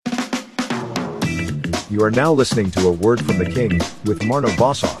You are now listening to A Word from the King with Marno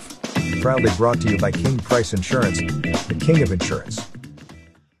Bossoff, proudly brought to you by King Price Insurance, the king of insurance.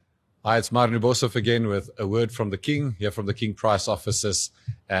 Hi, it's Marno Bossoff again with A Word from the King, here from the King Price offices.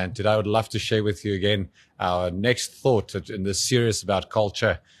 And today I would love to share with you again our next thought in this series about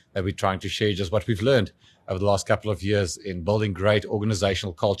culture that we're trying to share, just what we've learned over the last couple of years in building great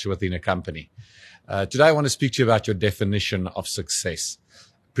organizational culture within a company. Today I want to speak to you about your definition of success.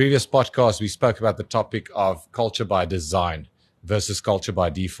 Previous podcast, we spoke about the topic of culture by design versus culture by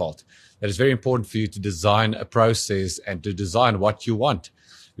default. That is very important for you to design a process and to design what you want.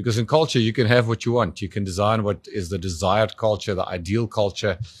 Because in culture, you can have what you want. You can design what is the desired culture, the ideal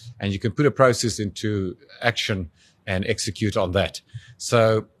culture, and you can put a process into action and execute on that.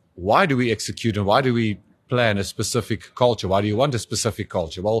 So why do we execute and why do we plan a specific culture? Why do you want a specific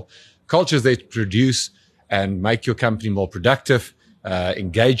culture? Well, cultures that produce and make your company more productive,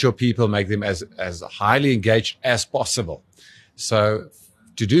 engage your people, make them as highly engaged as possible. So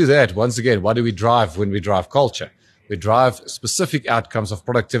to do that, once again, what do we drive when we drive culture? We drive specific outcomes of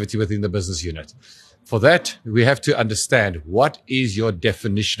productivity within the business unit. For that, we have to understand what is your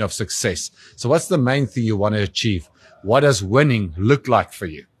definition of success. So what's the main thing you want to achieve? What does winning look like for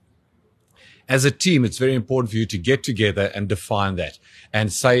you? As a team, it's very important for you to get together and define that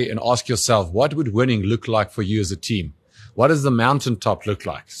and say and ask yourself, what would winning look like for you as a team? What does the mountaintop look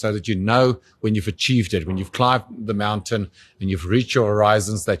like so that you know when you've achieved it, when you've climbed the mountain and you've reached your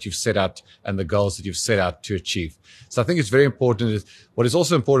horizons that you've set out and the goals that you've set out to achieve? So I think it's very important. What is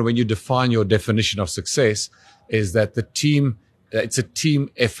also important when you define your definition of success is that it's a team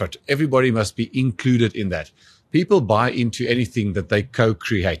effort. Everybody must be included in that. People buy into anything that they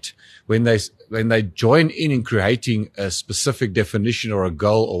co-create. When they join in creating a specific definition or a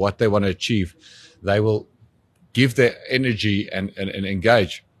goal or what they want to achieve, they will give their energy and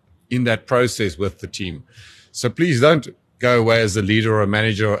engage in that process with the team. So please don't go away as a leader or a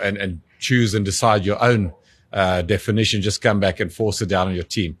manager and choose and decide your own definition. Just come back and force it down on your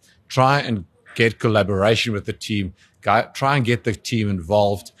team. Try and get collaboration with the team. Try and get the team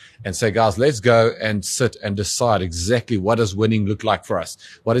involved and say, guys, let's go and sit and decide exactly what does winning look like for us?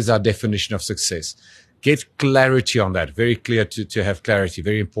 What is our definition of success? Get clarity on that. Very clear to have clarity.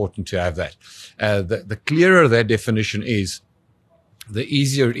 Very important to have that. The clearer that definition is, the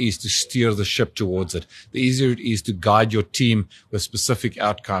easier it is to steer the ship towards it. The easier it is to guide your team with specific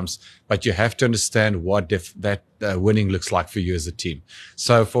outcomes. But you have to understand what that winning looks like for you as a team.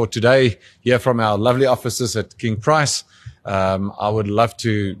 So for today, here from our lovely offices at King Price, I would love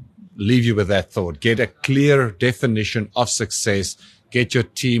to leave you with that thought. Get a clear definition of success. Get your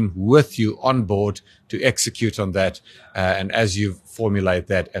team with you on board to execute on that. And as you formulate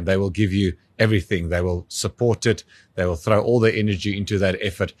that, and they will give you everything. They will support it. They will throw all their energy into that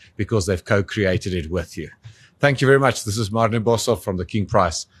effort because they've co-created it with you. Thank you very much. This is Marno Bossoff from the King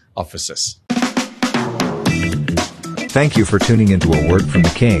Price offices. Thank you for tuning into A Word from the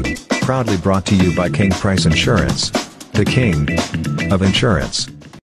King, proudly brought to you by King Price Insurance, the king of insurance.